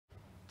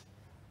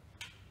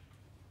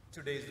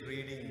Today's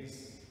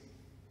readings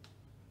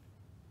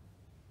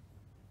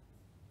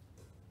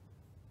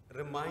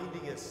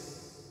reminding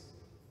us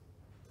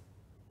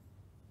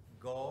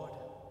God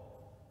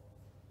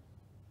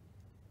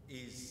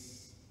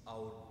is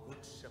our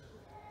good shepherd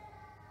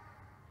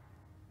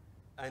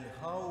and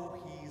how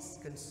he is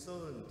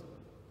concerned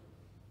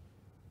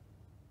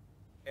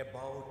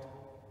about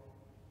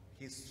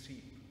his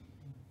sheep.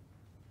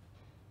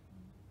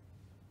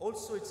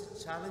 Also,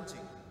 it's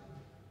challenging.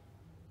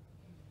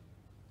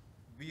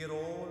 We are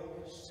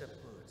all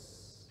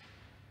shepherds.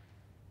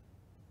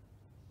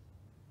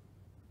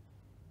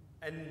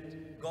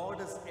 And God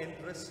has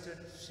entrusted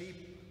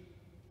sheep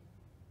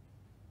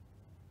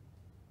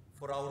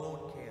for our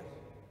own care.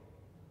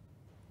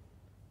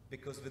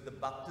 Because with the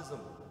baptism,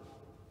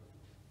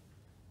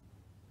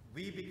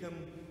 we become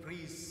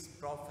priest,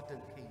 prophet,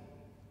 and king.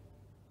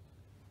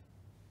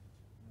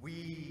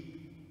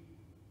 We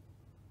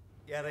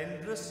are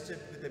entrusted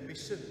with a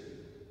mission.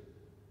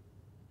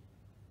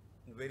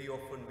 And very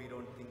often we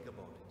don't think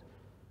about it.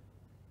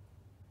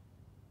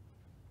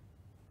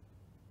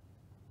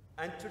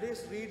 And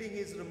today's reading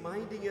is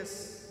reminding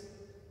us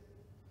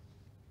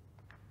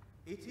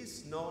it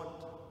is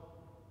not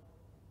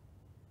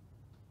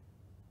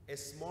a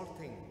small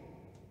thing.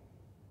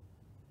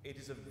 It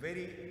is a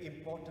very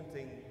important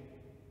thing.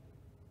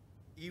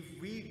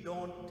 If we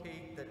don't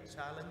take the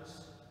challenge,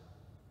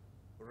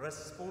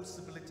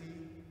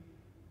 responsibility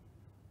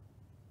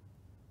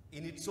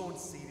in its own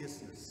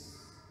seriousness,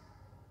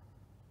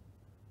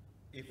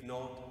 if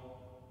not,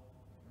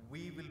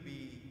 we will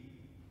be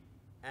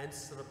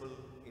answerable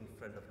in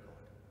front of God.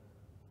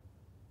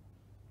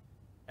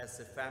 As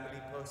a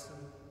family person,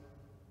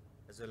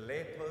 as a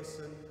lay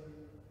person,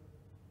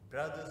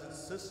 brothers and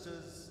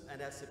sisters,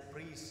 and as a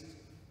priest,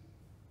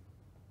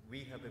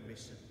 we have a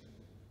mission.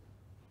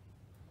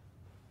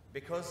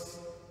 Because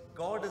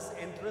God has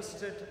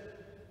entrusted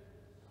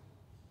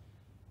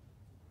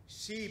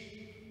sheep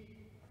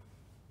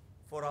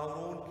for our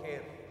own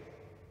care,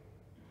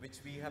 which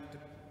we have to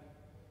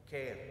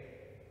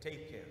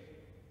take care,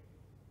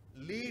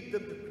 lead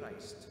them to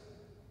Christ,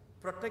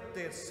 protect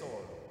their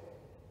soul.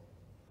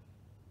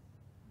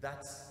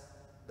 That's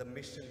the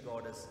mission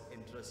God has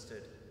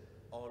entrusted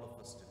all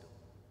of us to do.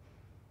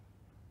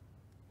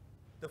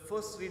 The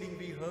first reading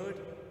we heard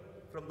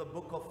from the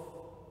book of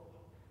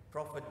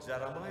Prophet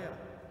Jeremiah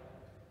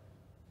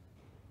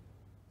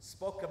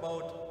spoke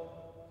about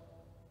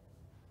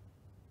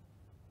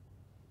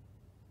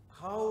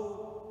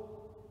how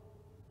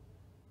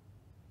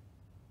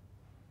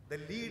the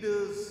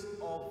leaders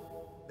of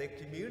their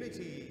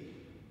community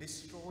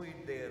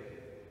destroyed their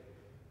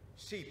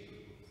sheep.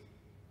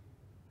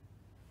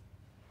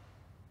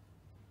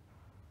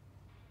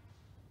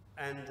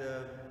 And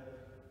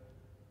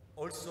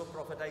also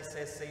Prophet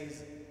Isaiah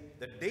says,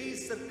 "The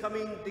days are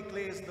coming,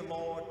 declares the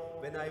Lord,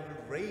 when I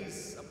will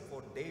raise up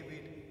for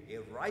David a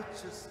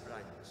righteous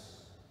branch,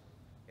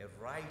 a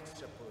right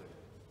shepherd."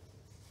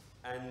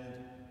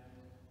 And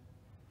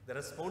the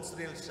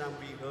responsorial psalm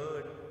we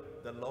heard,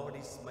 "The Lord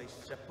is my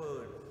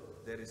shepherd,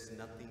 there is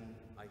nothing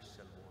I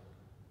shall want."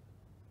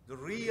 The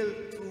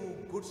real,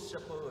 true, good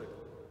shepherd.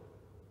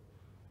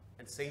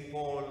 And St.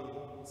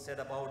 Paul said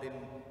about in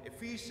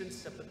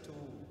Ephesians chapter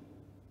 2,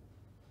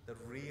 the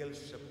real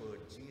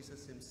shepherd,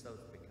 Jesus himself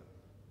became.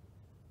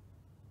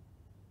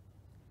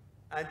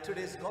 And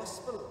today's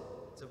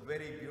gospel, it's a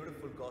very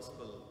beautiful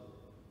gospel.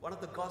 One of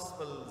the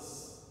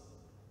gospels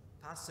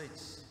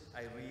passage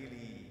I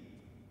really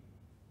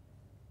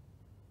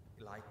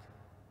like.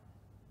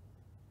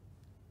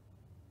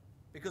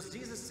 Because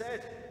Jesus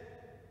said,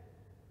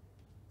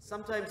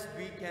 sometimes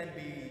we can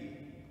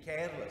be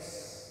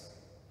careless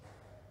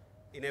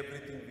in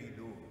everything we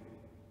do.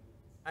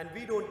 And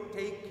we don't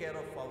take care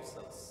of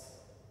ourselves.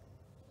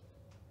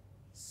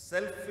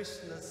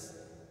 Selfishness,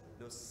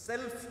 no,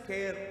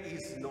 self-care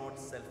is not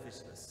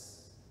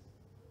selfishness.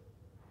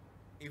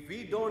 If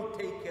we don't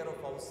take care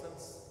of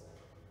ourselves,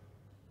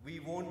 we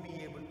won't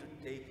be able to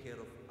take care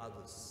of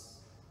others.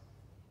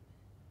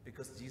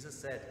 Because Jesus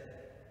said,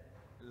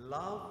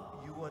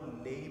 love your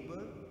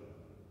neighbor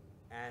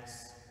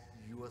as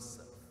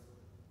yourself.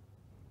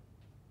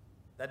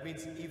 That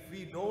means if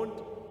we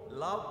don't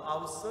love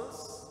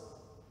ourselves,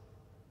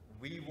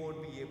 we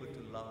won't be able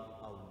to love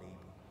our neighbor.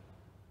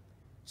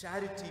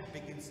 Charity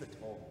begins at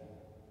home.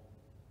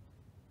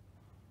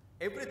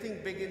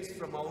 Everything begins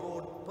from our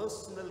own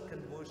personal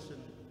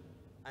conversion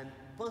and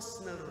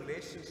personal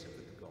relationship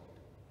with God.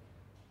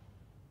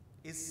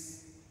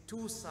 It's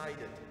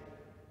two-sided.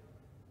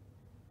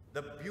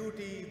 The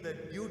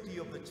duty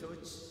of the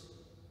church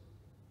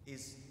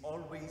is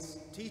always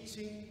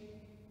teaching,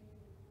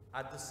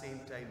 at the same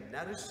time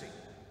nourishing.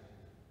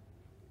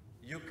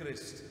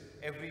 Eucharist,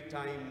 every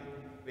time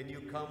when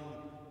you come,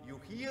 you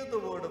hear the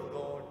word of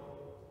God.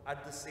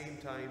 At the same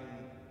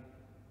time,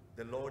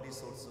 the Lord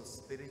is also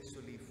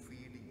spiritually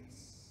feeding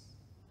us.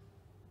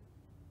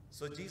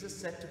 So Jesus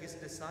said to his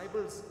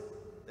disciples,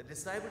 the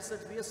disciples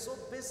said, "We are so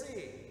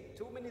busy,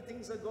 too many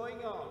things are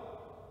going on."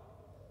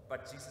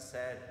 But Jesus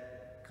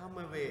said, "Come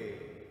away,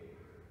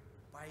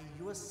 by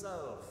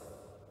yourself,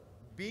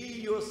 be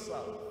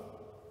yourself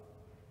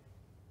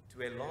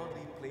to a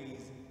lonely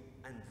place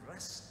and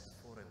rest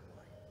for a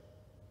while.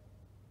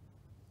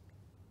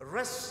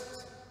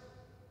 Rest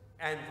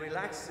and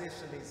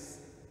relaxation is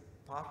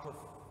part of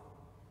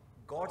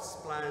God's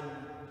plan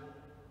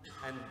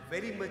and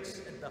very much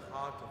at the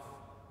heart of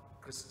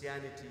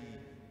Christianity,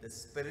 the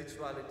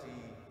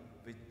spirituality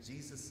which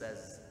Jesus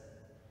has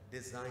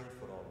designed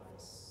for all of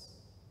us.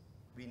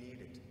 We need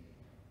it.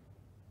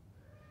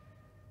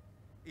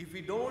 If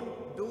we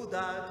don't do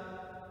that,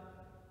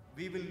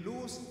 we will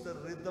lose the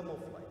rhythm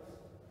of life,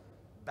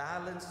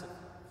 balance of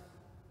life.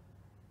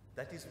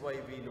 That is why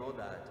we know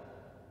that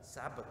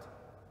Sabbath.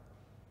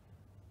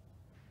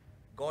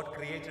 God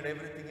created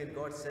everything and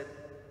God said,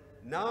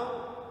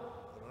 now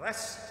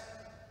rest.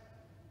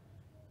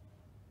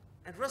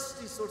 And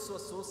rest is also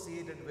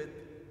associated with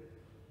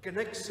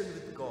connection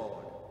with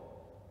God,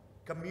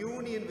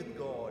 communion with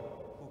God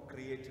who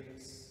created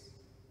us.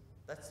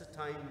 That's the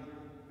time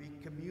we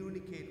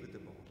communicate with the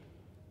Lord.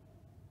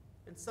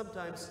 And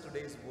sometimes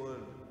today's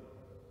world,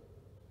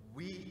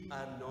 we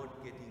are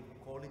not getting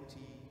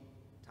quality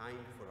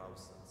time for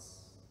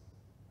ourselves.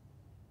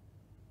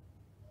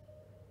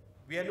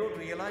 We are not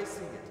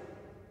realizing it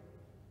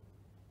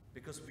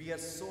because we are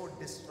so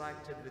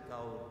distracted with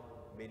our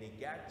many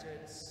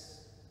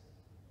gadgets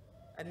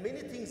and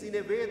many things. In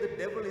a way, the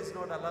devil is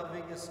not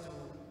allowing us to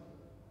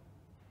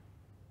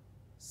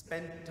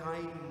spend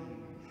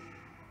time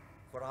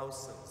for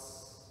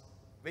ourselves.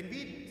 When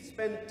we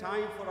spend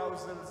time for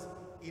ourselves,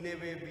 in a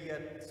way we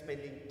are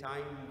spending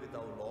time with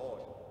our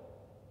Lord,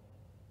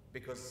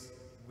 because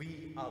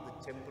we are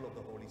the temple of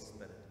the Holy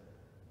Spirit.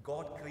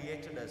 God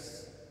created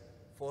us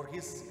for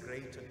His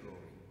greater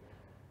glory.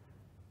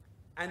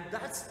 And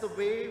that's the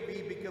way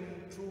we become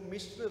true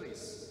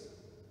missionaries.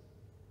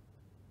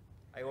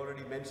 I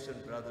already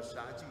mentioned Brother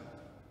Shaji,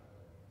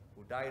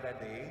 who died at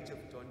the age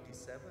of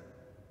 27,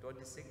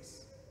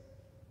 26.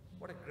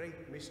 What a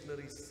great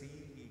missionary zeal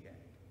he had.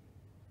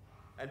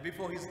 And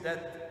before his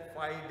death,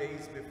 5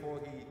 days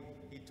before,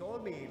 he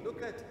told me,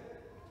 look at,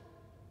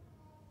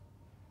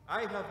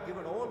 I have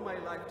given all my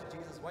life to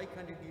Jesus, why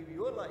can't you give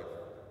your life?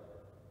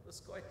 It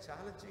was quite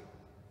challenging,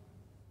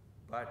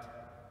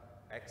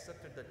 but I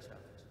accepted the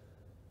challenge.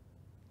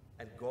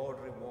 And God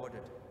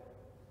rewarded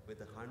with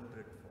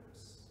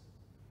 100-folds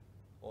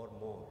or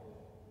more.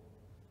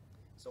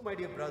 So my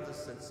dear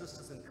brothers and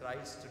sisters in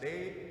Christ,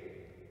 today,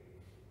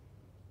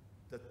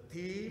 the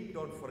theme,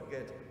 don't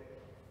forget,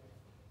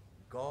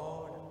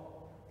 God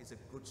is a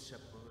good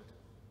shepherd.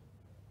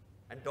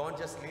 And don't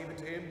just leave it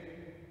to Him.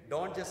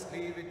 Don't just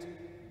leave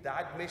it,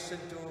 that mission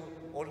to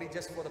only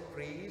just for the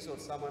priest or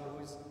someone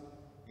who is,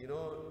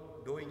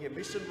 doing a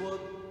mission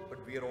work,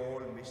 but we are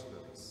all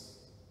missionaries.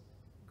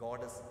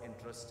 God has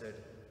entrusted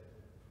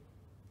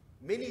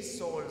many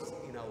souls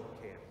in our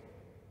care.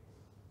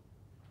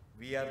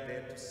 We are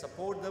there to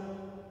support them,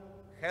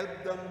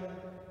 help them,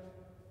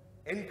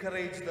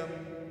 encourage them,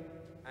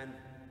 and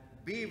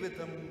be with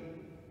them,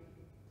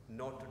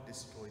 not to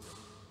destroy them.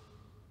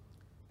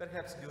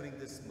 Perhaps during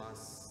this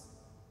Mass,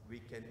 we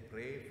can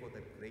pray for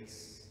the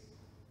grace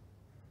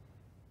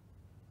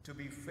to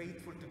be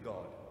faithful to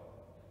God,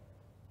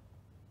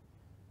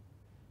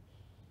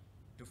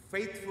 to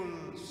faithful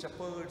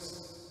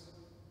shepherds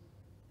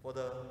for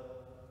the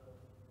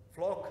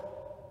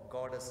flock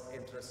God has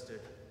entrusted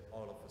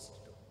all of us to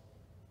do.